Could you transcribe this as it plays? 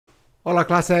Hola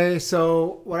clase.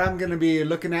 So what I'm going to be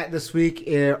looking at this week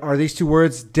are these two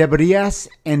words, deberías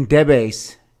and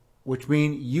debes, which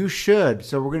mean you should.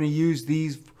 So we're going to use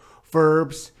these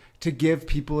verbs to give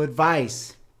people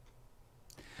advice.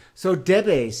 So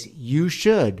debes, you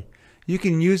should. You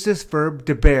can use this verb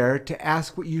deber to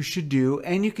ask what you should do,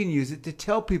 and you can use it to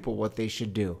tell people what they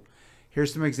should do.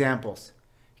 Here's some examples.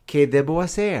 ¿Qué debo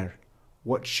hacer?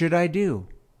 What should I do?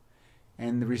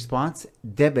 And the response,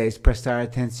 debes prestar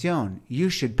atención. You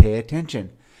should pay attention.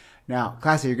 Now,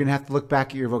 class, you're going to have to look back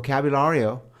at your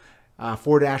vocabulario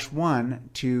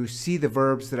 4-1 to see the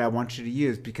verbs that I want you to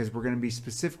use, because we're going to be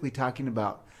specifically talking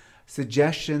about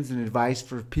suggestions and advice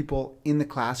for people in the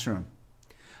classroom.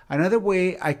 Another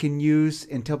way I can use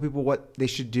and tell people what they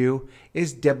should do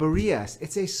is deberías.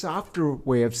 It's a softer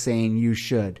way of saying you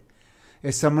should.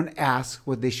 If someone asks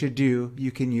what they should do,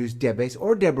 you can use debes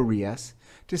or deberías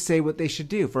to say what they should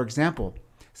do. For example,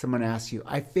 someone asks you,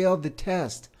 I failed the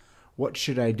test. What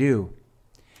should I do?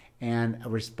 And a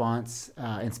response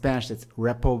in Spanish, that's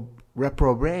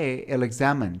reprobé el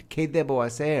examen. ¿Qué debo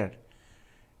hacer?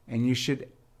 And you should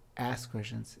ask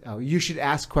questions. You should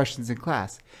ask questions in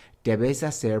class. Debes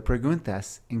hacer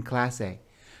preguntas en clase.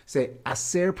 Say,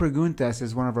 hacer preguntas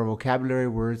is one of our vocabulary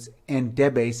words, and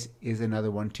debes is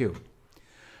another one too.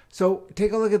 So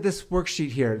take a look at this worksheet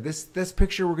here. This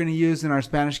picture we're going to use in our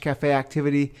Spanish Cafe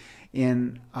activity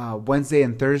in Wednesday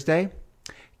and Thursday.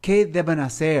 ¿Qué deben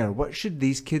hacer? What should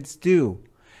these kids do?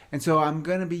 And so I'm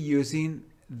going to be using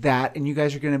that, and you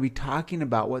guys are going to be talking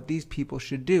about what these people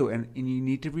should do. And you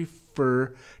need to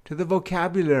refer to the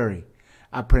vocabulary.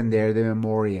 Aprender de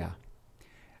memoria.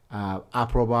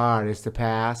 Aprobar is to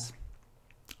pass.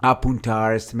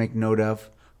 Apuntar is to make note of.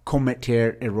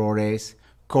 Cometer errores.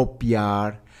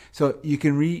 Copiar. So you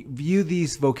can review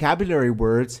these vocabulary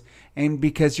words, and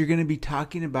because you're going to be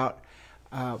talking about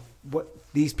what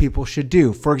these people should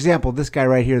do. For example, this guy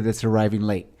right here that's arriving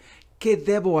late. ¿Qué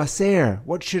debo hacer?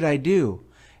 What should I do?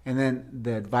 And then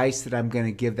the advice that I'm going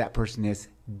to give that person is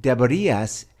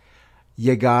deberías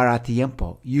llegar a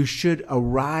tiempo. You should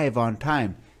arrive on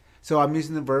time. So I'm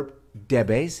using the verb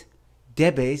debes.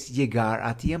 Debes llegar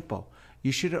a tiempo.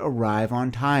 You should arrive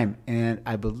on time. And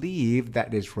I believe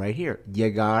that is right here.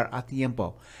 Llegar a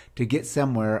tiempo. To get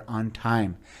somewhere on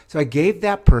time. So I gave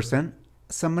that person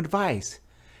some advice.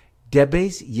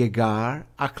 Debes llegar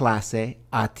a clase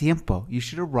a tiempo. You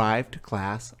should arrive to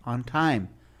class on time.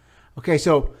 Okay,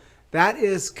 so that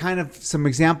is kind of some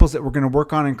examples that we're going to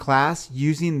work on in class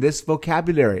using this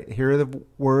vocabulary. Here are the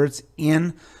words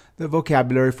in the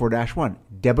vocabulary 4-1.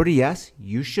 Deberías,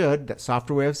 you should, that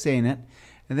softer way of saying it.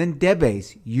 And then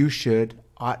debes, you should,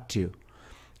 ought to.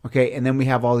 Okay, and then we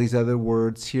have all these other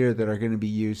words here that are going to be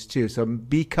used too. So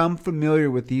become familiar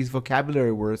with these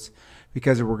vocabulary words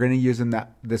because we're going to use them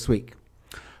this week.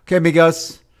 Okay,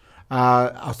 amigos,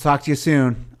 I'll talk to you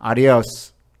soon. Adios.